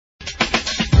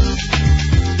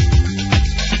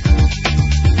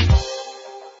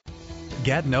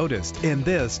Get noticed in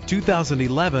this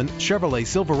 2011 Chevrolet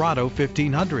Silverado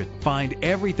 1500. Find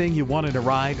everything you want in a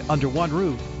ride under one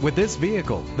roof with this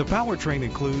vehicle. The powertrain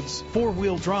includes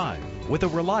four-wheel drive with a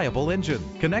reliable engine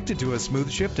connected to a smooth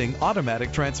shifting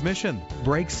automatic transmission.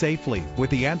 Brake safely with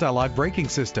the anti-lock braking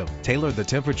system. Tailor the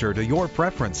temperature to your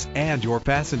preference and your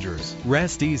passengers.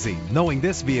 Rest easy knowing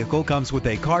this vehicle comes with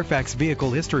a Carfax Vehicle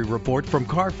History Report from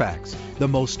Carfax, the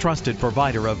most trusted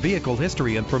provider of vehicle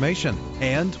history information.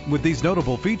 And with these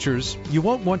notable features, you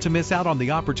won't want to miss out on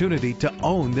the opportunity to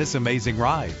own this amazing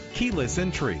ride. Keyless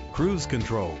entry, cruise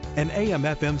control, an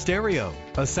AM/FM stereo,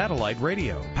 a satellite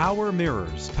radio, power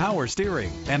mirrors, power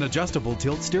steering, and adjustable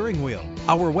tilt steering wheel.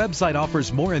 Our website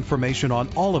offers more information on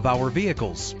all of our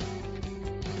vehicles.